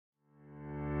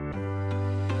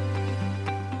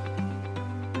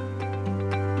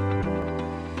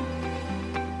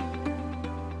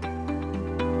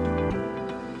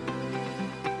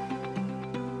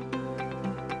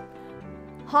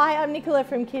Hi, I'm Nicola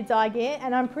from Kids Eye Gear,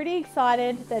 and I'm pretty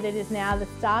excited that it is now the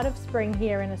start of spring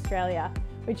here in Australia,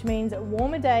 which means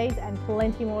warmer days and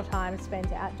plenty more time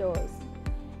spent outdoors.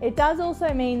 It does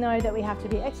also mean though that we have to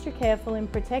be extra careful in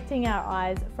protecting our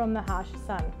eyes from the harsh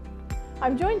sun.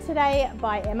 I'm joined today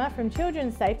by Emma from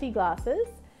Children's Safety Glasses.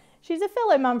 She's a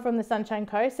fellow mum from the Sunshine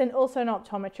Coast and also an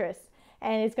optometrist,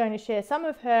 and is going to share some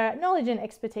of her knowledge and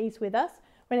expertise with us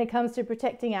when it comes to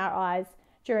protecting our eyes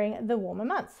during the warmer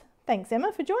months. Thanks,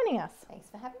 Emma, for joining us. Thanks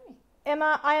for having me.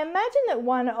 Emma, I imagine that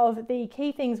one of the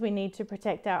key things we need to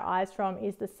protect our eyes from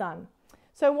is the sun.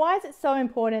 So why is it so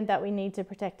important that we need to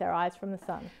protect our eyes from the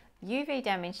sun? UV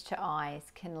damage to eyes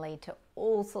can lead to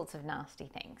all sorts of nasty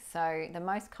things. So the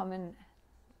most common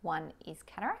one is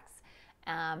cataracts,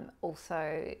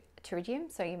 also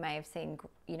pterygium. So you may have seen,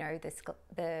 you know,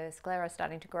 the sclera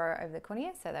starting to grow over the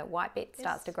cornea, so that white bit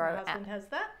starts to grow. My husband has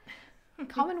that.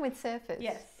 Common with surfers.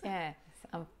 Yes. Yeah.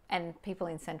 And people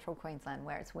in central Queensland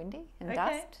where it's windy and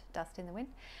Okay. dust in the wind.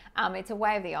 It's a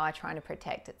way of the eye trying to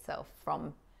protect itself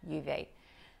from UV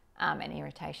and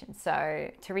irritation.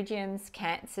 So pterygiums,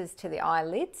 cancers to the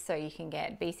eyelids, so you can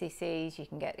get BCCs, you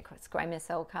can get squamous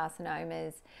cell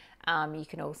carcinomas, you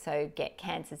can also get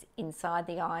cancers inside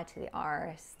the eye to the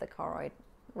iris, the choroid,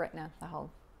 retina, the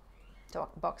whole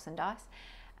box and dice.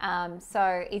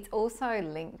 So it's also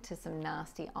linked to some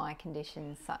nasty eye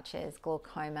conditions such as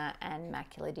glaucoma and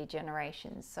macular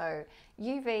degeneration. So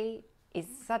UV is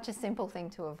such a simple thing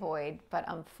to avoid, but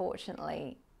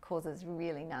unfortunately causes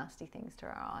really nasty things to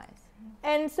our eyes.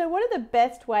 And so what are the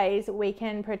best ways we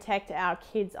can protect our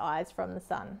kids' eyes from the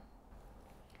sun?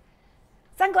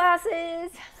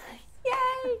 Sunglasses!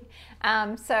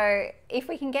 Yay! So if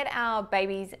we can get our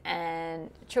babies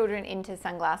and children into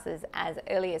sunglasses as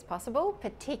early as possible,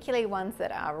 particularly ones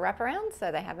that are wraparound,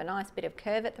 so they have a nice bit of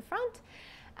curve at the front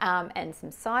and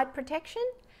some side protection.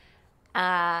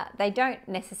 They don't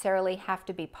necessarily have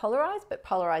to be polarized, but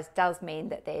polarized does mean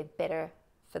that they're better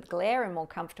for the glare and more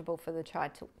comfortable for the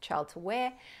child to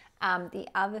wear. The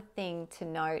other thing to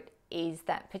note is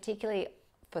that particularly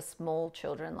for small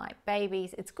children like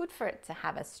babies, it's good for it to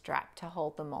have a strap to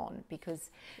hold them on, because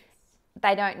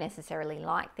they don't necessarily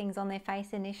like things on their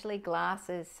face initially,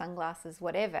 glasses, sunglasses,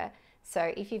 whatever.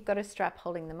 So if you've got a strap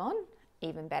holding them on,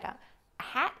 even better. A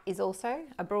hat is also,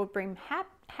 a broad brim hat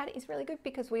is really good,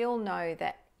 because we all know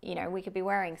that, you know, we could be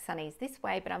wearing sunnies this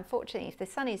way, but unfortunately if the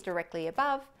sun is directly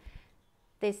above,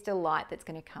 there's still light that's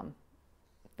going to come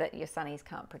that your sunnies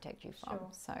can't protect you from. Sure.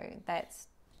 So that's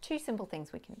two simple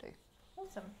things we can do.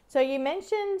 Awesome. So you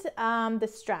mentioned the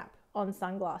strap on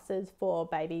sunglasses for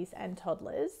babies and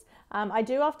toddlers. I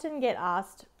do often get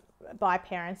asked by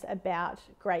parents about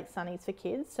great sunnies for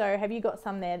kids. So have you got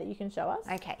some there that you can show us?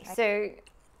 Okay, so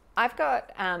I've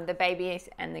got the babies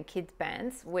and the kids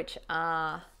bands, which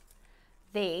are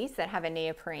these that have a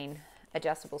neoprene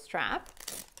adjustable strap.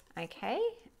 Okay,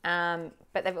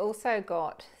 but they've also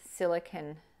got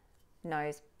silicone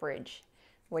nose bridge,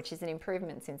 which is an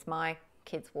improvement since my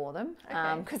kids wore them,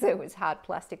 because it was hard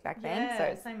plastic back then. Yeah,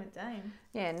 so same with Dame.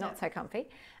 Yeah, not so comfy,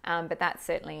 but that's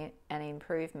certainly an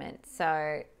improvement.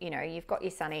 So, you know, you've got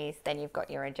your sunnies, then you've got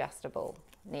your adjustable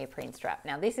neoprene strap.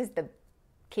 Now, this is the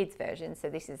kids version, so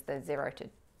this is the 0 to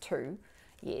 2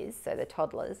 years, so the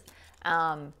toddlers.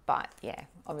 But yeah,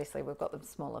 obviously we've got them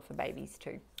smaller for babies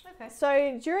too. Okay.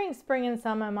 So during spring and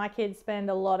summer, my kids spend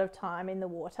a lot of time in the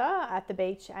water, at the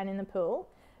beach and in the pool.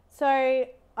 So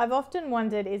I've often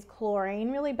wondered, is chlorine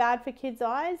really bad for kids'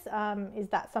 eyes? Is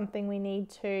that something we need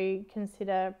to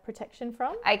consider protection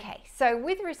from? Okay, so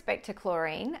with respect to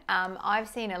chlorine, I've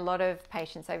seen a lot of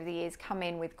patients over the years come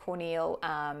in with corneal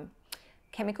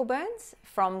chemical burns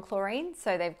from chlorine.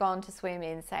 So they've gone to swim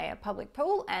in, say, a public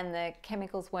pool, and the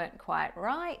chemicals weren't quite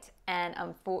right. And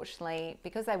unfortunately,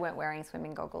 because they weren't wearing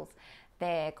swimming goggles,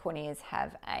 their corneas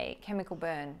have a chemical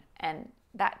burn, and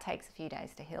that takes a few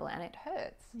days to heal, and it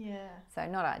hurts. Yeah. So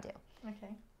not ideal.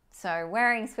 Okay. So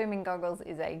wearing swimming goggles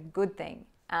is a good thing.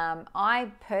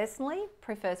 I personally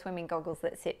prefer swimming goggles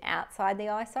that sit outside the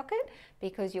eye socket,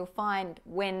 because you'll find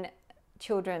when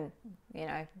children, you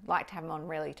know, like to have them on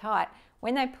really tight,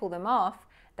 when they pull them off,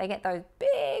 they get those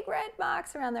big red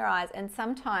marks around their eyes. And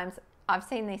sometimes, I've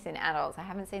seen this in adults, I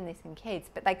haven't seen this in kids,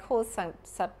 but they cause some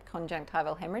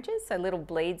subconjunctival hemorrhages, so little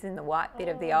bleeds in the white bit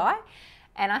of the eye.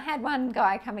 And I had one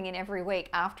guy coming in every week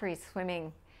after his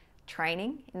swimming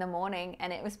training in the morning,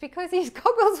 and it was because his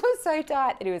goggles were so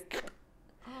tight that he was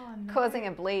causing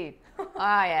a bleed. Oh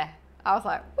yeah. I was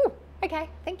like, ooh, okay, I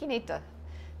think you need to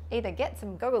either get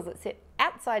some goggles that sit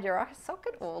outside your eye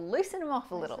socket or loosen them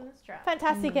off a little.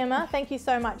 Fantastic, Emma. Thank you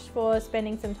so much for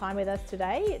spending some time with us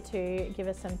today to give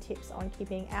us some tips on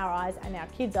keeping our eyes and our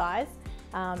kids' eyes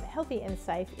healthy and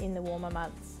safe in the warmer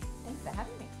months. Thanks for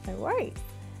having me. No worries.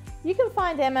 You can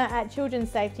find Emma at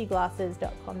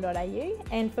childrensafetyglasses.com.au,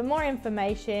 and for more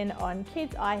information on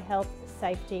kids' eye health,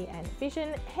 safety and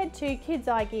vision, head to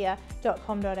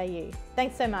kidseyegear.com.au.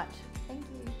 Thanks so much.